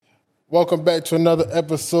Welcome back to another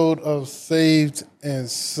episode of Saved and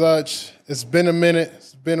Such. It's been a minute.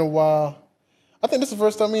 It's been a while. I think this is the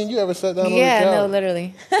first time me and you ever sat down on the couch. Yeah, no,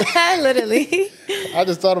 literally. Literally. I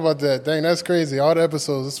just thought about that. Dang, that's crazy. All the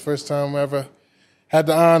episodes, this is the first time I ever had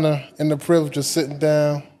the honor and the privilege of sitting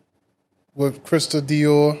down with Krista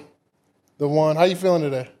Dior, the one. How you feeling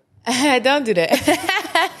today? Don't do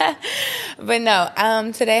that. But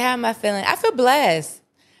no, today, how am I feeling? I feel blessed.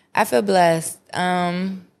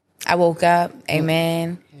 I woke up,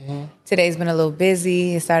 amen. Mm-hmm. Today's been a little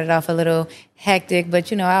busy. It started off a little hectic,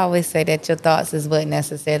 but I always say that your thoughts is what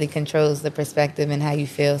necessarily controls the perspective and how you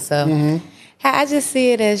feel. So I just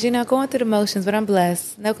see it as, going through the motions, but I'm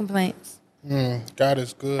blessed. No complaints. God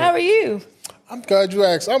is good. How are you? I'm glad you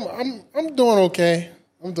asked. I'm doing okay.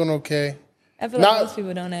 I feel like most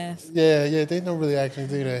people don't ask. Yeah, they don't really ask me,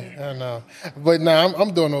 do they? I know. But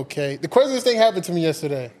I'm doing okay. The craziest thing happened to me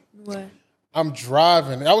yesterday. What? I'm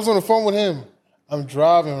driving. I was on the phone with him. I'm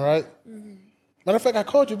driving, right? Mm-hmm. Matter of fact, I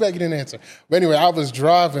called you back. You didn't answer. But anyway, I was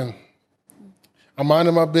driving. I'm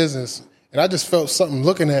minding my business. And I just felt something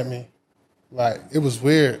looking at me. Like, it was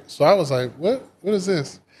weird. So I was like, what? What is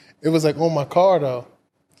this? It was like on my car, though.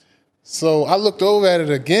 So I looked over at it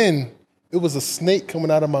again. It was a snake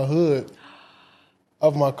coming out of my hood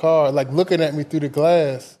of my car, like looking at me through the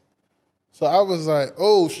glass. So I was like,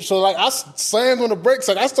 oh, so like I slammed on the brakes.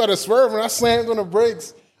 Like I started swerving. I slammed on the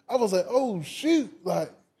brakes. I was like, oh, shoot. Like,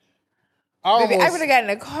 I would have gotten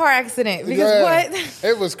in a car accident because what?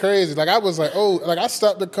 It was crazy. Like I was like, oh, like I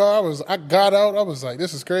stopped the car. I got out. I was like,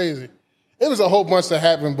 this is crazy. It was a whole bunch that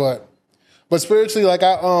happened, but spiritually, like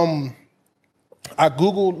I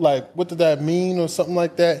Googled like, what did that mean or something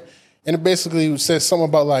like that. And it basically said something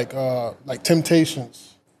about like temptations.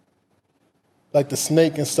 Like the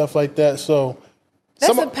snake and stuff like that. So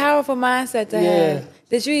that's a powerful mindset to have.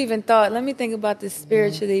 That you even thought, let me think about this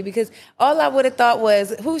spiritually, because all I would have thought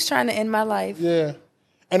was, who's trying to end my life? Yeah.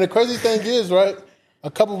 And the crazy thing is, right, a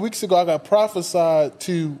couple of weeks ago, I got prophesied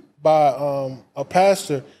to by a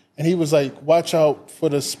pastor, and he was like, watch out for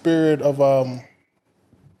the spirit of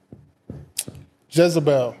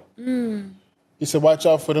Jezebel. He said, watch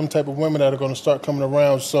out for them type of women that are going to start coming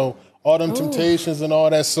around. So all them temptations and all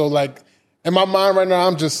that. So like, in my mind right now,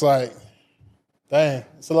 I'm just like, dang,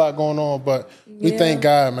 it's a lot going on. But we thank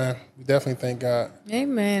God, man. We definitely thank God.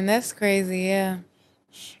 Amen. That's crazy, yeah.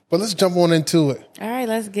 But let's jump on into it. All right,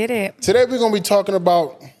 let's get it. Today we're going to be talking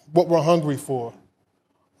about what we're hungry for.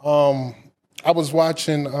 I was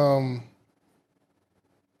watching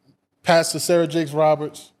Pastor Sarah Jakes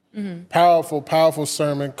Roberts. Powerful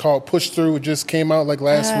sermon called Push Through. It just came out like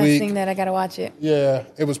last week. I've seen that. I got to watch it. Yeah,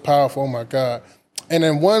 it was powerful. Oh, my God. And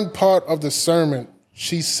in one part of the sermon,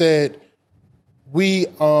 she said, we,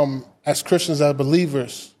 as Christians, as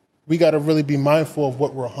believers, we got to really be mindful of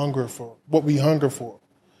what we hunger for.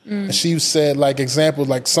 And she said, like, example,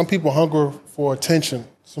 like some people hunger for attention.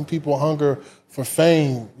 Some people hunger for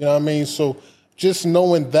fame. You know what I mean? So just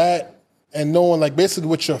knowing that and knowing, like, basically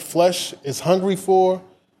what your flesh is hungry for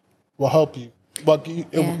will help you. But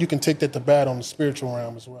you can take that to battle in the spiritual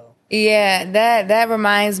realm as well. Yeah, that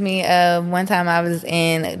reminds me of one time I was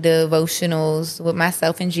in devotionals with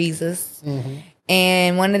myself and Jesus.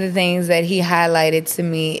 And one of the things that he highlighted to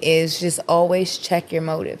me is just always check your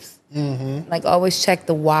motives. Like always check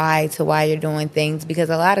the why to why you're doing things. Because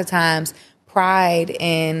a lot of times pride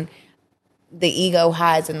and the ego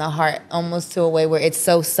hides in the heart almost to a way where it's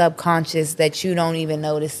so subconscious that you don't even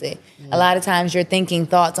notice it. A lot of times you're thinking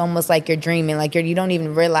thoughts almost like you're dreaming, like you don't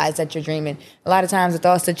even realize that you're dreaming. A lot of times the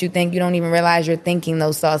thoughts that you think, you don't even realize you're thinking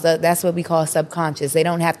those thoughts. That's what we call subconscious. They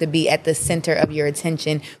don't have to be at the center of your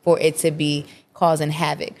attention for it to be causing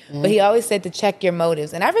havoc. But he always said to check your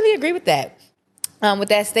motives. And I really agree with that. With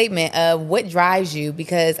that statement of what drives you,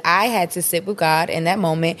 because I had to sit with God in that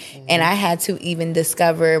moment and I had to even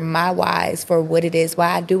discover my whys for what it is,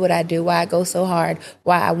 why I do what I do, why I go so hard,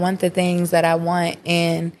 why I want the things that I want.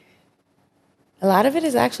 And a lot of it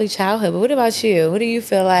is actually childhood. But what about you? What do you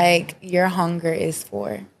feel like your hunger is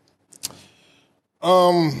for?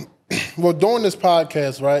 Well, during this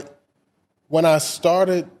podcast, right, when I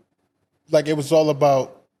started, like it was all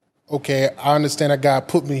about, okay, I understand that God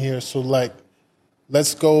put me here. So like,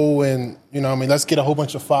 let's go and, let's get a whole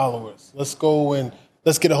bunch of followers. Let's go and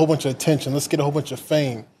let's get a whole bunch of attention. Let's get a whole bunch of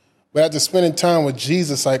fame. But after spending time with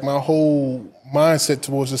Jesus, like my whole mindset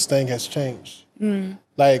towards this thing has changed.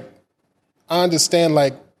 Like, I understand,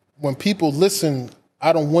 like, when people listen,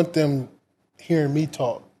 I don't want them hearing me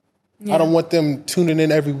talk. I don't want them tuning in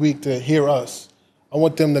every week to hear us. I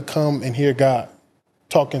want them to come and hear God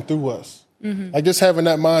talking through us. Like just having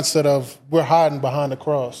that mindset of we're hiding behind the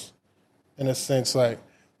cross. In a sense, like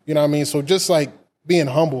You know what I mean? So just like being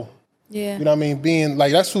humble. Yeah. You know what I mean? Being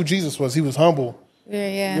like, that's who Jesus was. He was humble.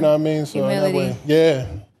 Yeah. You know what I mean? So Humility. that way, yeah.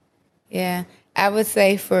 Yeah. I would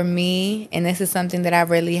say for me, and this is something that I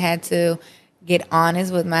really had to get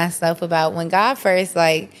honest with myself about, when God first,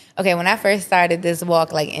 when I first started this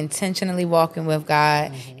walk, like intentionally walking with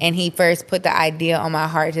God, and he first put the idea on my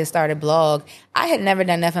heart to start a blog, I had never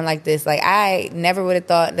done nothing like this. Like, I never would have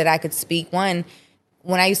thought that I could speak. When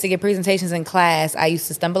I used to give presentations in class, I used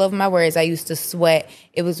to stumble over my words. I used to sweat.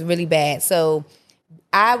 It was really bad. So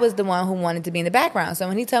I was the one who wanted to be in the background. So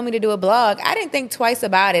when he told me to do a blog, I didn't think twice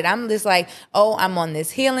about it. I'm just like, oh, I'm on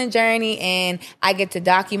this healing journey and I get to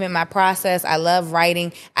document my process. I love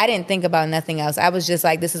writing. I didn't think about nothing else. I was just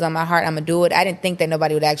like, this is on my heart. I'm going to do it. I didn't think that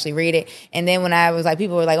nobody would actually read it. And then when I was like,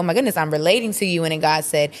 people were like, oh my goodness, I'm relating to you. And then God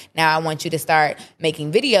said, now I want you to start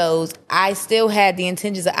making videos. I still had the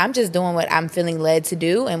intentions of, I'm just doing what I'm feeling led to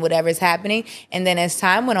do and whatever's happening. And then as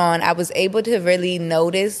time went on, I was able to really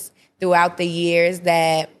notice throughout the years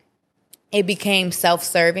that it became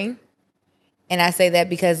self-serving. And I say that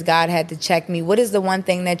because God had to check me. What is the one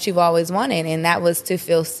thing that you've always wanted? And that was to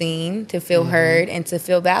feel seen, to feel heard, and to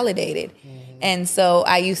feel validated. And so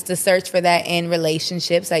I used to search for that in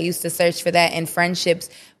relationships. I used to search for that in friendships.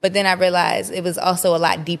 But then I realized it was also a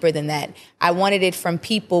lot deeper than that. I wanted it from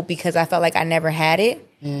people because I felt like I never had it.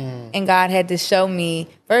 And God had to show me,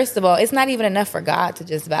 first of all, it's not even enough for God to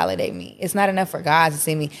just validate me. It's not enough for God to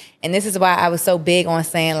see me. And this is why I was so big on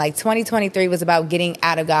saying, like, 2023 was about getting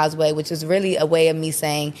out of God's way, which is really a way of me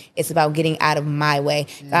saying it's about getting out of my way.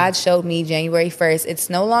 God showed me January 1st, it's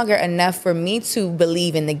no longer enough for me to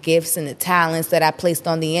believe in the gifts and the talents that I placed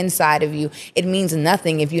on the inside of you. It means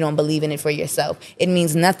nothing if you don't believe in it for yourself. It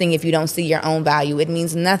means nothing if you don't see your own value. It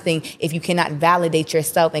means nothing if you cannot validate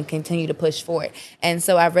yourself and continue to push for it. And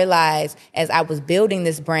so I realized as I was building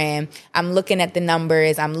this brand, I'm looking at the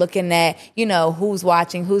numbers, I'm looking at, who's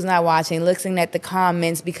watching, who's not watching, looking at the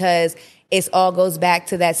comments, because it all goes back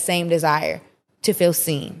to that same desire to feel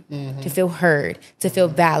seen, to feel heard, to feel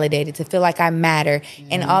validated, to feel like I matter.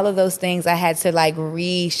 And all of those things, I had to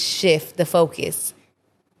reshift the focus.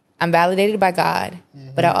 I'm validated by God,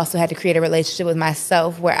 but I also had to create a relationship with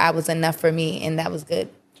myself where I was enough for me, and that was good.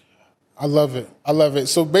 I love it.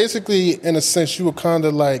 So basically, in a sense, you were kind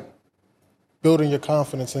of like building your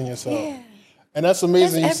confidence in yourself. Yeah. And that's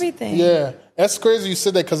amazing. That's everything. Yeah. That's crazy you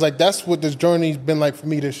said that, because that's what this journey's been like for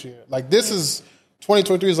me this year. This is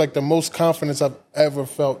 2023 is the most confidence I've ever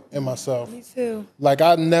felt in myself. Me too.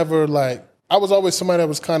 I was always somebody that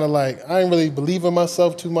was kind of I didn't really believe in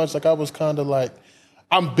myself too much. I was kind of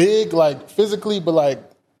I'm big physically,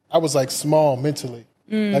 but I was small mentally.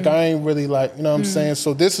 I ain't really you know what I'm saying?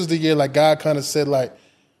 So this is the year God kind of said like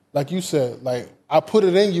you said, I put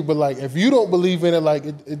it in you, but if you don't believe in it,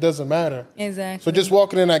 it doesn't matter. Exactly. So just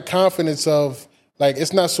walking in that confidence of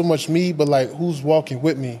it's not so much me, but who's walking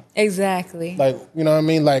with me. Exactly. You know what I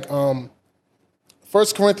mean? 1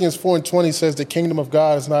 Corinthians 4:20 says the kingdom of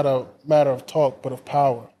God is not a matter of talk, but of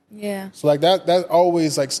power. Yeah. So that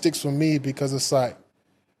always sticks with me, because it's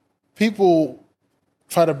people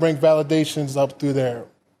try to bring validations up through their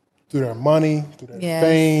money, through their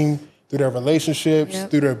fame, through their relationships,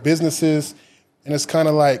 through their businesses. And it's kind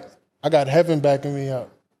of I got heaven backing me up.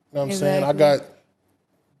 You know what I'm saying? I got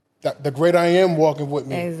the great I am walking with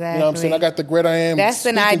me. Exactly. You know what I'm saying? I got the great I am. That's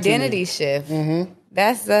an identity shift. Mm-hmm.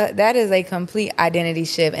 That is a complete identity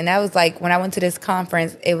shift. And that was when I went to this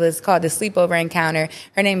conference, it was called the Sleepover Encounter.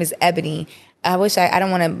 Her name is Ebony. I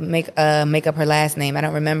don't want to make up her last name. I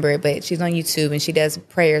don't remember it, but she's on YouTube and she does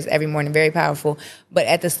prayers every morning. Very powerful. But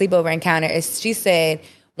at the Sleepover Encounter, she said,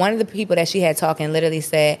 one of the people that she had talking literally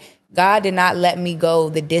said, God did not let me go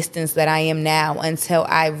the distance that I am now until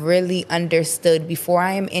I really understood, before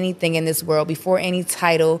I am anything in this world, before any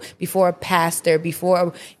title, before a pastor,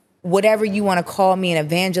 before whatever you want to call me, an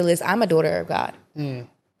evangelist, I'm a daughter of God.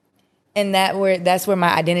 And that's where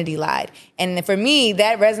my identity lied. And for me,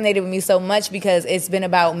 that resonated with me so much, because it's been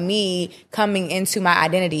about me coming into my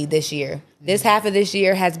identity this year. This half of this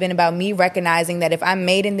year has been about me recognizing that if I'm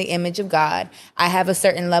made in the image of God, I have a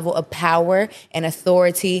certain level of power and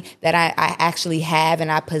authority that I actually have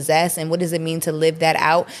and I possess. And what does it mean to live that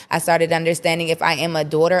out? I started understanding if I am a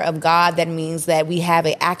daughter of God, that means that we have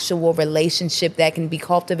an actual relationship that can be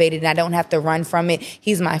cultivated and I don't have to run from it.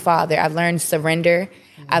 He's my father. I've learned surrender.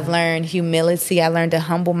 I've learned humility. I learned to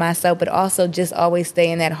humble myself, but also just always stay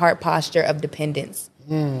in that heart posture of dependence.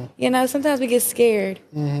 Sometimes we get scared.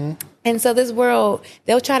 And so this world,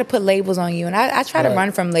 they'll try to put labels on you. And I try to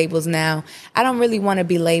run from labels now. I don't really want to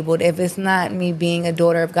be labeled if it's not me being a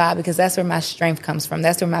daughter of God, because that's where my strength comes from.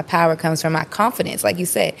 That's where my power comes from, my confidence. Like you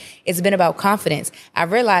said, it's been about confidence. I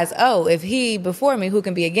realized, oh, if he before me, who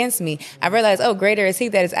can be against me? I realized, oh, greater is he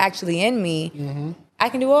that is actually in me. Mm-hmm. I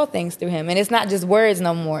can do all things through him. And it's not just words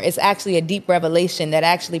no more. It's actually a deep revelation that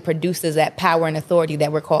actually produces that power and authority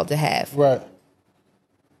that we're called to have. Right.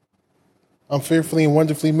 I'm fearfully and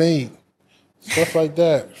wonderfully made. Stuff like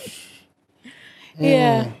that.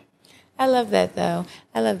 Yeah. I love that, though.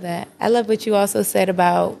 I love that. I love what you also said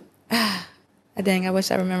about, dang, I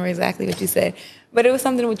wish I remember exactly what you said. But it was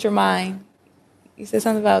something with your mind. You said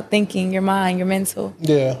something about thinking, your mind, your mental.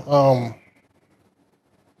 Yeah.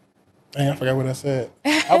 Dang, I forgot what I said.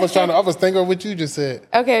 I was thinking of what you just said.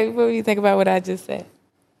 Okay, what do you think about what I just said?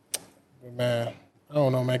 Man, I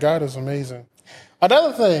don't know, man. God is amazing.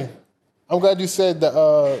 Another thing, I'm glad you said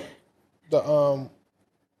the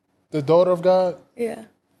daughter of God. Yeah.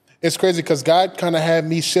 It's crazy because God kind of had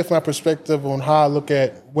me shift my perspective on how I look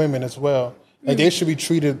at women as well. Like they should be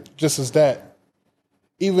treated just as that,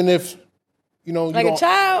 even if like a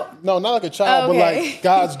child. No, not like a child, but like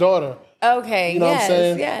God's daughter. Okay. You know what I'm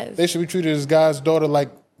saying? Yes. They should be treated as God's daughter, like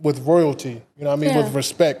with royalty. You know what I mean? Yeah. With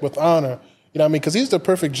respect, with honor. You know what I mean? Because he's the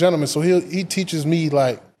perfect gentleman. So he teaches me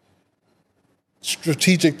like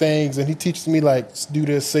strategic things, and he teaches me like do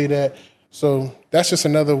this, say that. So that's just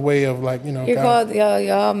another way of like, You're called,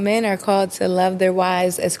 y'all men are called to love their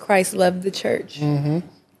wives as Christ loved the church. Mm-hmm.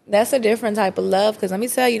 That's a different type of love, because let me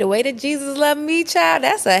tell you, the way that Jesus loved me, child,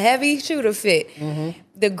 that's a heavy shoe to fit. Mm-hmm.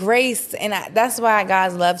 The grace, and that's why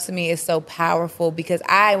God's love to me is so powerful, because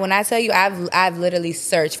when I tell you, I've literally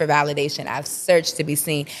searched for validation. I've searched to be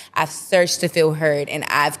seen. I've searched to feel heard, and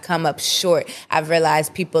I've come up short. I've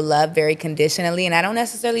realized people love very conditionally, and I don't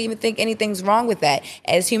necessarily even think anything's wrong with that.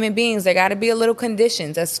 As human beings, there got to be a little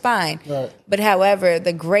conditions. That's fine. Right. But however,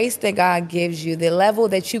 the grace that God gives you, the level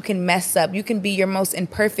that you can mess up, you can be your most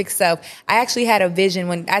imperfect self. I actually had a vision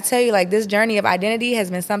when I tell you, like, this journey of identity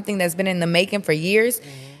has been something that's been in the making for years.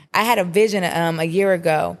 I had a vision a year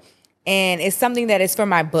ago, and it's something that is for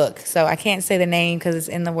my book. So I can't say the name because it's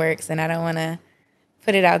in the works, and I don't want to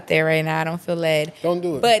put it out there right now. I don't feel led. Don't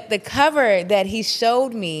do it. But the cover that he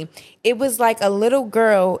showed me, it was like a little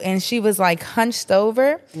girl, and she was like hunched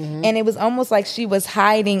over, and it was almost like she was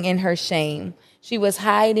hiding in her shame. She was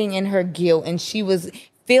hiding in her guilt, and she was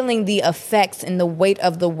feeling the effects and the weight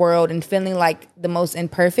of the world and feeling like the most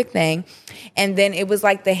imperfect thing. And then it was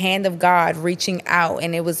like the hand of God reaching out,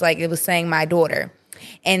 and it was saying, my daughter.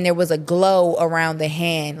 And there was a glow around the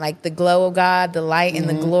hand, like the glow of God, the light and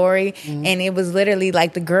the glory. And it was literally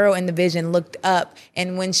like the girl in the vision looked up.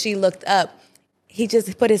 And when she looked up, he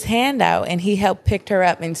just put his hand out and he helped pick her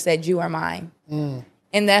up and said, you are mine.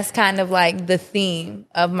 And that's kind of like the theme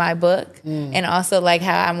of my book, and also like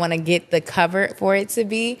how I want to get the cover for it to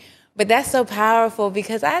be. But that's so powerful,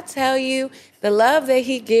 because I tell you, the love that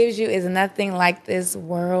he gives you is nothing like this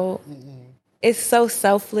world. It's so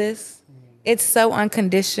selfless. It's so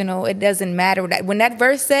unconditional. It doesn't matter. When that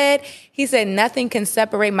verse said, he said, nothing can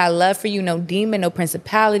separate my love for you. No demon, no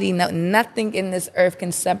principality, nothing in this earth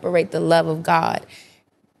can separate the love of God.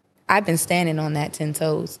 I've been standing on that 10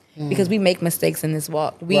 toes, because we make mistakes in this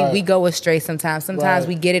walk. We go astray sometimes. Sometimes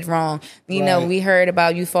we get it wrong. You know, we heard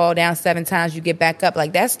about you fall down 7 times, you get back up.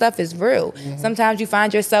 Like, that stuff is real. Sometimes you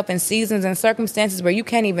find yourself in seasons and circumstances where you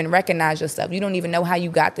can't even recognize yourself. You don't even know how you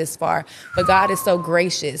got this far. But God is so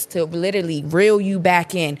gracious to literally reel you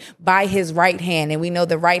back in by his right hand. And we know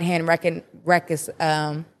the right hand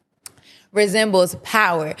resembles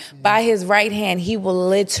power. By his right hand, he will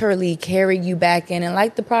literally carry you back in. And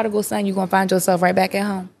like the prodigal son, you're going to find yourself right back at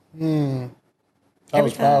home. That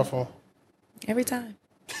was powerful. Every time.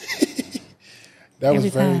 That was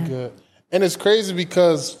very good. And it's crazy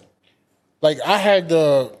because, like, I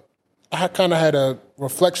kind of had a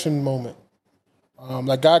reflection moment.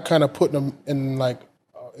 Like, God kind of put them in, like,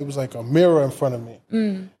 it was like a mirror in front of me.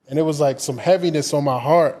 And it was like some heaviness on my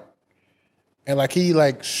heart. And like he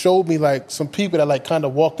like showed me like some people that like kind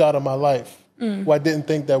of walked out of my life who I didn't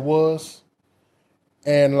think that was.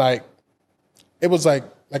 And like it was like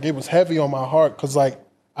it was heavy on my heart, because like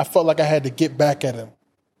I felt like I had to get back at him.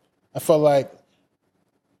 I felt like,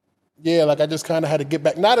 like I just kind of had to get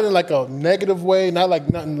back, not in like a negative way, not like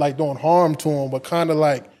nothing like doing harm to him, but kind of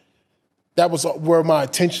like that was where my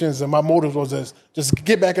intentions and my motives was, just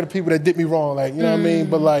get back at the people that did me wrong. Like, you know what I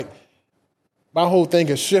mean? But like, my whole thing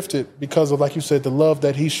has shifted because of, like you said, the love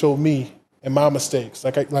that he showed me and my mistakes.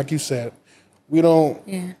 Like you said, we don't,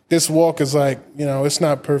 this walk is like, it's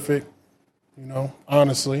not perfect,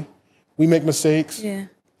 honestly. We make mistakes. Yeah.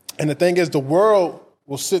 And the thing is, the world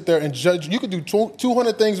will sit there and judge. You could do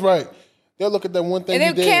 200 things right. They'll look at that one thing and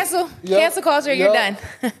then you did. Cancel culture, you're done.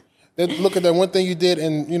 They look at that one thing you did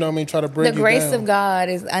and, try to bring you down. The grace of God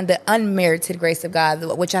is the unmerited grace of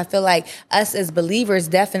God, which I feel like us as believers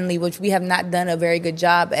definitely, which we have not done a very good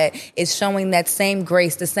job at, is showing that same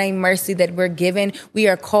grace, the same mercy that we're given. We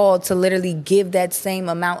are called to literally give that same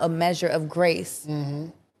amount of measure of grace. Mm-hmm.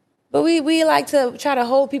 But we like to try to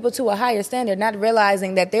hold people to a higher standard, not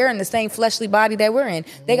realizing that they're in the same fleshly body that we're in.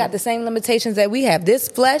 They got the same limitations that we have. This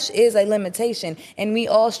flesh is a limitation, and we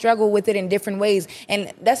all struggle with it in different ways.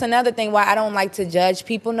 And that's another thing why I don't like to judge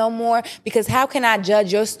people no more, because how can I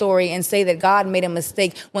judge your story and say that God made a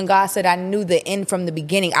mistake when God said, I knew the end from the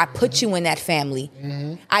beginning. I put you in that family.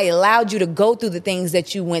 Mm-hmm. I allowed you to go through the things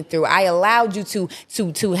that you went through. I allowed you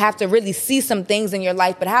to have to really see some things in your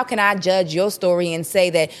life. But how can I judge your story and say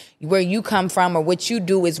that where you come from or what you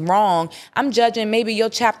do is wrong? I'm judging maybe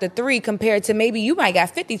your chapter 3 compared to maybe you might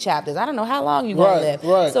got 50 chapters. I don't know how long you're going to live.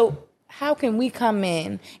 Right. So how can we come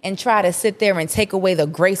in and try to sit there and take away the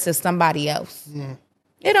grace of somebody else? Mm.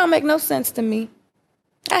 It don't make no sense to me.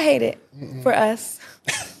 I hate it for us.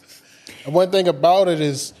 And one thing about it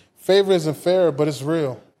is favor isn't fair, but it's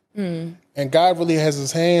real. Mm. And God really has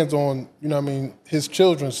his hands on, his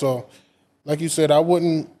children. So like you said, I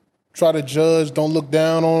wouldn't try to judge, don't look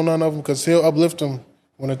down on none of them, because he'll uplift them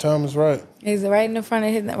when the time is right. He's right in the front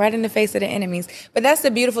of right in the face of the enemies. But that's the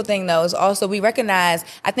beautiful thing, though, is also we recognize,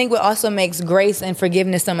 I think what also makes grace and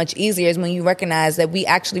forgiveness so much easier is when you recognize that we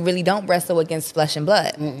actually really don't wrestle against flesh and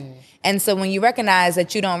blood. Mm-mm. And so when you recognize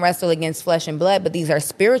that you don't wrestle against flesh and blood, but these are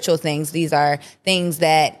spiritual things, these are things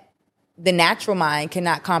that the natural mind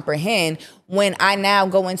cannot comprehend. When I now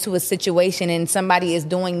go into a situation and somebody is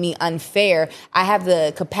doing me unfair, I have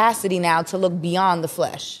the capacity now to look beyond the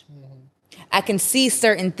flesh. Mm-hmm. I can see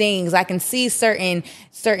certain things. I can see certain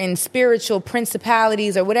spiritual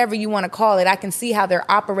principalities or whatever you want to call it. I can see how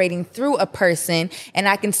they're operating through a person, and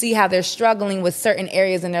I can see how they're struggling with certain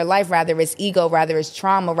areas in their life, rather it's ego, rather it's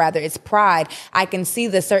trauma, rather it's pride. I can see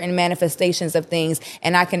the certain manifestations of things,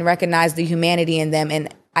 and I can recognize the humanity in them,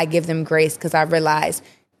 and I give them grace because I realize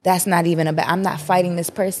that's not even about, I'm not fighting this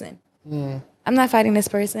person. Mm. I'm not fighting this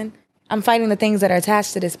person. I'm fighting the things that are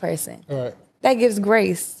attached to this person. Right. That gives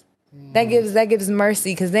grace. Mm. That gives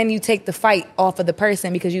mercy, because then you take the fight off of the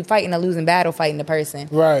person, because you're fighting a losing battle fighting the person.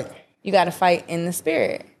 Right. You got to fight in the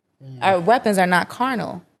spirit. Mm. Our weapons are not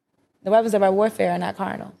carnal. The weapons of our warfare are not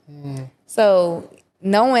carnal. Mm. So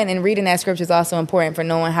knowing and reading that scripture is also important for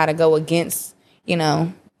knowing how to go against,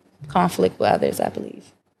 conflict with others, I believe.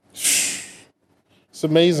 It's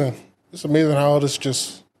amazing. It's amazing how this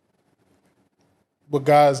just, what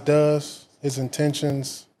God does, his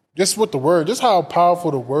intentions, just with the word, just how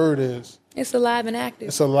powerful the word is. It's alive and active.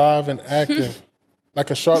 It's alive and active,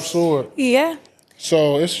 like a sharp sword. Yeah.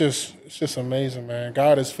 So it's just amazing, man.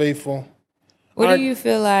 God is faithful. What do you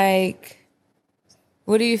feel like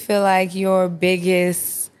your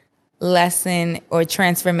biggest lesson or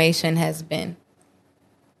transformation has been?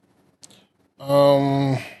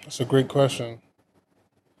 That's a great question.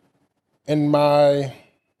 In my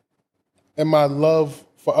love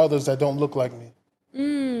for others that don't look like me.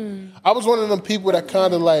 Mm. I was one of them people that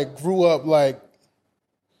kind of grew up like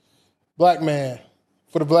black man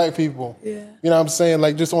for the black people. Yeah. You know what I'm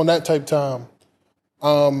saying? Just on that type time.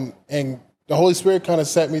 And the Holy Spirit kind of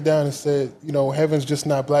sat me down and said, heaven's just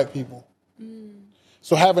not black people. Mm.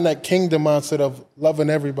 So having that kingdom mindset of loving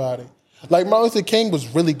everybody. Martin Luther King was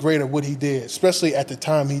really great at what he did, especially at the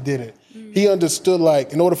time he did it. Mm. He understood,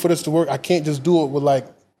 in order for this to work, I can't just do it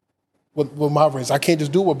with my race. I can't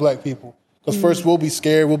just do it with black people. Because first we'll be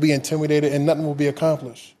scared, we'll be intimidated, and nothing will be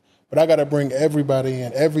accomplished. But I got to bring everybody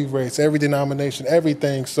in, every race, every denomination,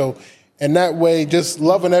 everything. So in that way, just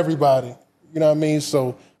loving everybody. You know what I mean?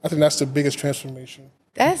 So I think that's the biggest transformation.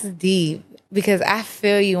 That's deep, because I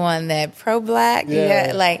feel you on that. Pro-black,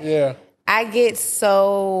 yeah.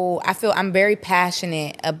 I feel I'm very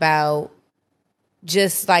passionate about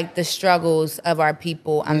just the struggles of our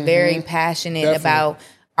people. I'm very passionate about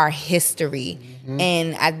our history. Mm-hmm.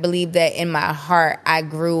 And I believe that in my heart, I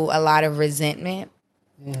grew a lot of resentment.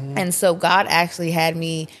 Mm-hmm. And so God actually had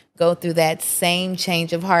me go through that same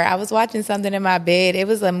change of heart. I was watching something in my bed. It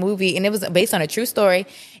was a movie, and it was based on a true story.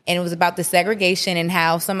 And it was about the segregation and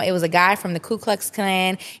how it was a guy from the Ku Klux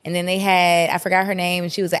Klan. And then they had, I forgot her name,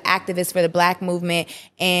 and she was an activist for the black movement.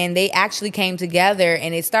 And they actually came together,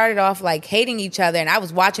 and it started off hating each other. And I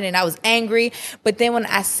was watching it and I was angry. But then when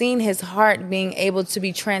I seen his heart being able to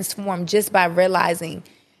be transformed just by realizing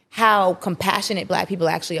how compassionate black people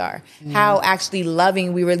actually are, how actually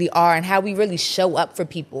loving we really are, and how we really show up for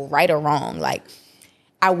people, right or wrong.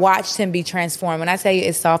 I watched him be transformed. When I tell you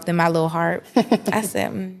it softened my little heart, I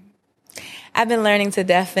said, I've been learning to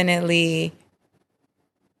definitely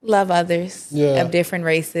love others of different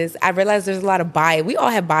races. I realize there's a lot of bias. We all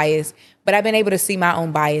have bias, but I've been able to see my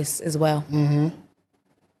own bias as well. Mm-hmm.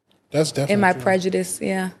 That's definitely in my true. prejudice,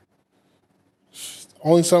 yeah.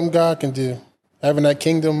 Only something God can do. Having that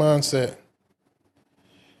kingdom mindset.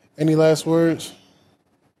 Any last words?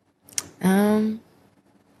 You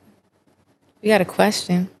got a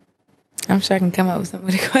question? I'm sure I can come up with some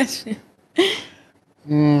with a question.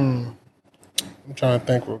 I'm trying to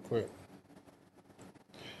think real quick.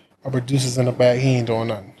 Our producer's in the back. He ain't doing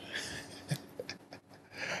nothing.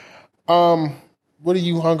 What are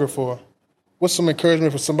you hungry for? What's some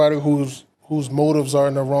encouragement for somebody whose motives are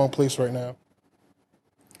in the wrong place right now?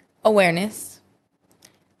 Awareness.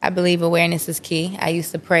 I believe awareness is key. I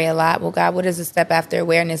used to pray a lot. Well, God, what is the step after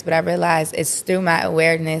awareness? But I realized it's through my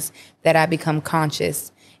awareness that I become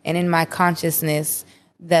conscious. And in my consciousness,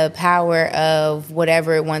 the power of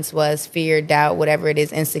whatever it once was, fear, doubt, whatever it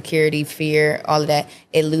is, insecurity, fear, all of that,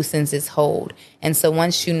 it loosens its hold. And so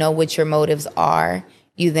once you know what your motives are,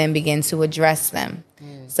 you then begin to address them.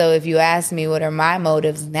 So if you ask me, what are my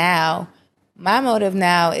motives now? My motive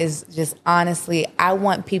now is just honestly, I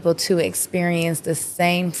want people to experience the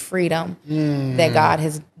same freedom that God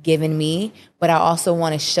has given me, but I also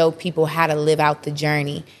want to show people how to live out the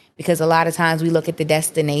journey. Because a lot of times we look at the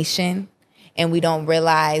destination and we don't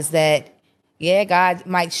realize that, yeah, God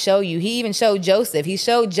might show you. He even showed Joseph. He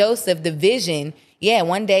showed Joseph the vision. Yeah,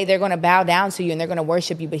 one day they're going to bow down to you and they're going to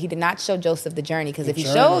worship you. But he did not show Joseph the journey. Because if he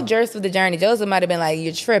showed Joseph the journey, Joseph might have been like,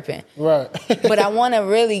 you're tripping. Right. But I want to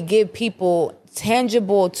really give people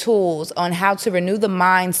tangible tools on how to renew the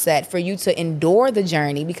mindset for you to endure the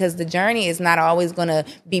journey, because the journey is not always going to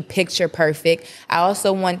be picture perfect. I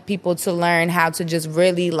also want people to learn how to just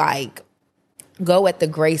really like go at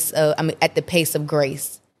the at the pace of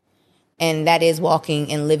grace. And that is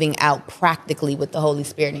walking and living out practically with the Holy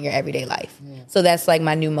Spirit in your everyday life. So that's like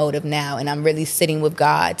my new motive now. And I'm really sitting with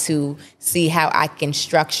God to see how I can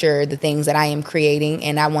structure the things that I am creating.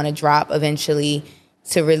 And I want to drop eventually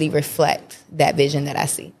to really reflect that vision that I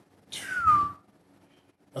see.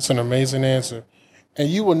 That's an amazing answer. And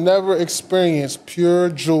you will never experience pure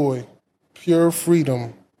joy, pure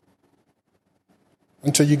freedom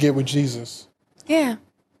until you get with Jesus. Yeah.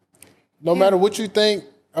 No matter what you think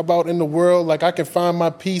about in the world, like I can find my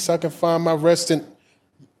peace, I can find my rest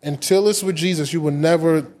until it's with Jesus, you will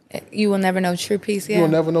never know true peace. Yeah. You will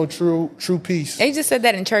never know true peace. They just said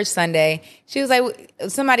that in church Sunday. She was like,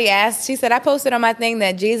 somebody asked, she said, I posted on my thing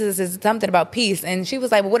that Jesus is something about peace. And she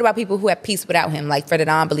was like, well, what about people who have peace without him? Like for the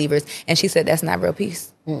non-believers. And she said, that's not real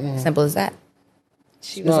peace. Simple as that.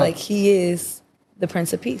 She was like, he is the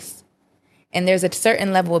Prince of Peace. And there's a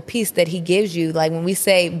certain level of peace that he gives you. Like when we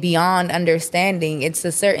say beyond understanding, it's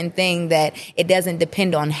a certain thing that it doesn't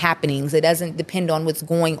depend on happenings. It doesn't depend on what's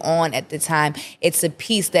going on at the time. It's a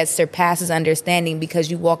peace that surpasses understanding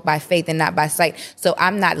because you walk by faith and not by sight. So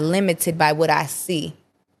I'm not limited by what I see.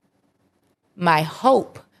 My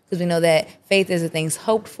hope, because we know that faith is the things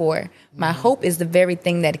hoped for. My hope is the very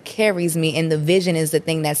thing that carries me, and the vision is the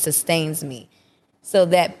thing that sustains me. So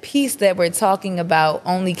that peace that we're talking about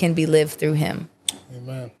only can be lived through him.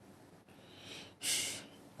 Amen.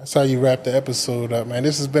 That's how you wrap the episode up, man.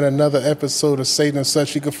 This has been another episode of Satan and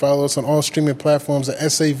Such. You can follow us on all streaming platforms at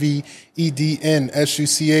SAVEDNSUCH.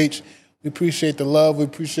 We appreciate the love. We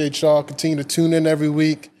appreciate y'all. Continue to tune in every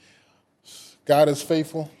week. God is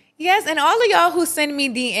faithful. Yes, and all of y'all who send me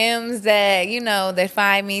DMs that, that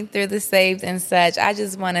find me through the Saved and Such, I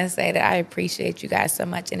just want to say that I appreciate you guys so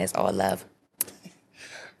much, and it's all love.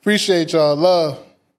 Appreciate y'all. Love.